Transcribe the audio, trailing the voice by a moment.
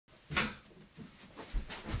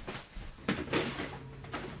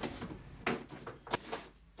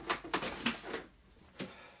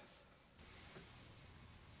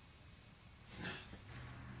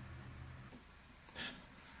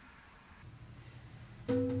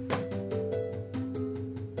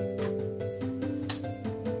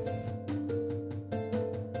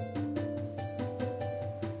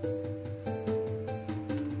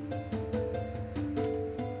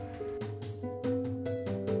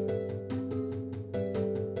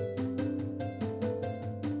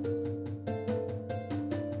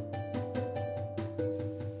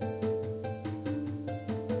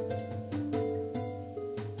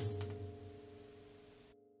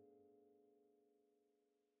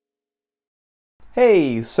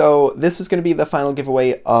Hey, so this is going to be the final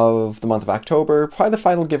giveaway of the month of October, probably the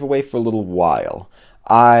final giveaway for a little while.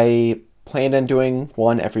 I planned on doing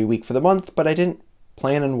one every week for the month, but I didn't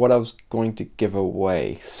plan on what I was going to give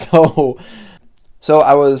away. So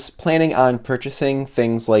I was planning on purchasing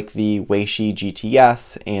things like the Weishi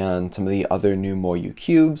GTS and some of the other new MoYu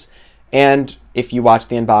cubes. And if you watch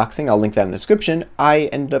the unboxing, I'll link that in the description, I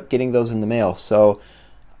ended up getting those in the mail. So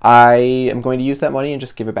I am going to use that money and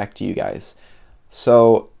just give it back to you guys.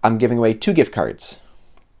 So I'm giving away two gift cards,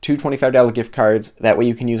 two $25 gift cards. That way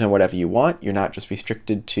you can use on whatever you want. You're not just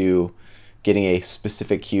restricted to getting a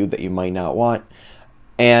specific cube that you might not want.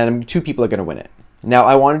 And two people are going to win it. Now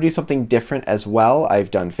I want to do something different as well.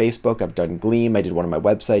 I've done Facebook, I've done Gleam, I did one on my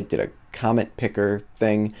website, did a comment picker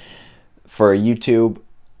thing for YouTube.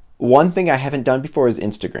 One thing I haven't done before is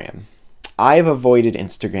Instagram. I've avoided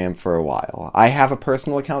Instagram for a while. I have a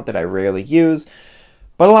personal account that I rarely use,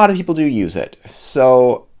 but a lot of people do use it.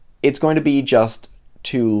 So it's going to be just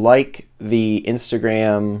to like the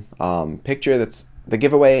Instagram picture that's the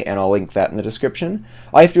giveaway, and I'll link that in the description.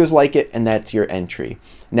 All you have to do is like it, and that's your entry.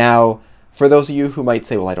 Now, for those of you who might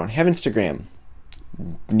say, well, I don't have Instagram,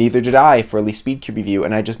 neither did I for at least Speed Cube Review,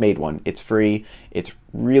 and I just made one. It's free. It's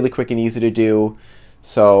really quick and easy to do,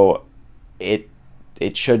 so it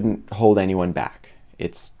shouldn't hold anyone back.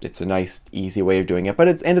 It's a nice, easy way of doing it, but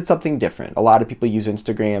it's something different. A lot of people use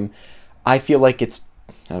Instagram. I feel like it's,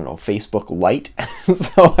 I don't know, Facebook Lite,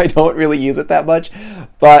 so I don't really use it that much,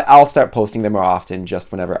 but I'll start posting them more often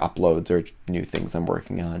just whenever uploads or new things I'm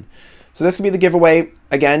working on. So this can be the giveaway.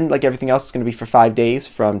 Again, like everything else, it's going to be for 5 days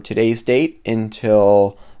from today's date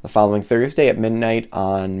until the following Thursday at midnight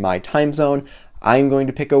on my time zone. I'm going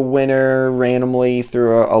to pick a winner randomly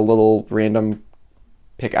through a little random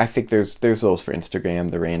pick. I think there's those for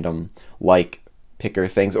Instagram, the random like picker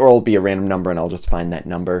things, or it'll be a random number and I'll just find that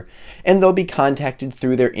number. And they'll be contacted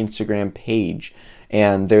through their Instagram page,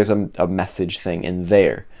 and there's a message thing in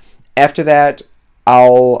there. After that,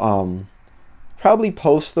 I'll probably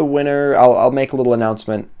post the winner. I'll make a little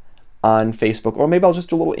announcement on Facebook, or maybe I'll just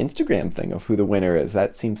do a little Instagram thing of who the winner is.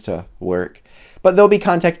 That seems to work. But they'll be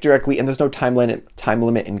contacted directly, and there's no time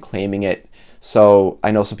limit in claiming it. So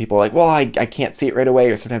I know some people are like, well, I can't see it right away,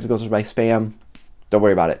 or sometimes it goes to my spam. Don't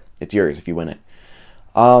worry about it. It's yours if you win it.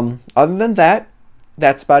 Other than that,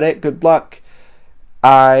 that's about it. Good luck.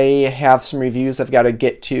 I have some reviews I've got to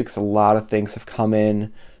get to because a lot of things have come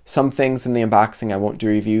in. Some things in the unboxing I won't do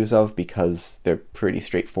reviews of because they're pretty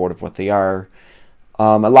straightforward of what they are.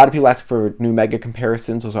 A lot of people ask for new mega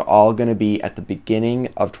comparisons. Those are all going to be at the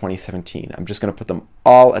beginning of 2017. I'm just going to put them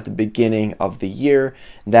all at the beginning of the year.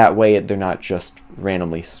 That way they're not just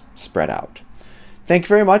randomly spread out. Thank you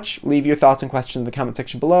very much. Leave your thoughts and questions in the comment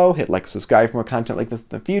section below. Hit like, subscribe for more content like this in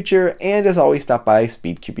the future. And as always, stop by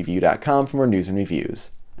speedcubereview.com for more news and reviews.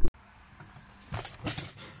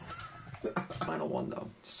 Final one though.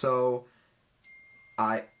 So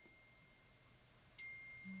I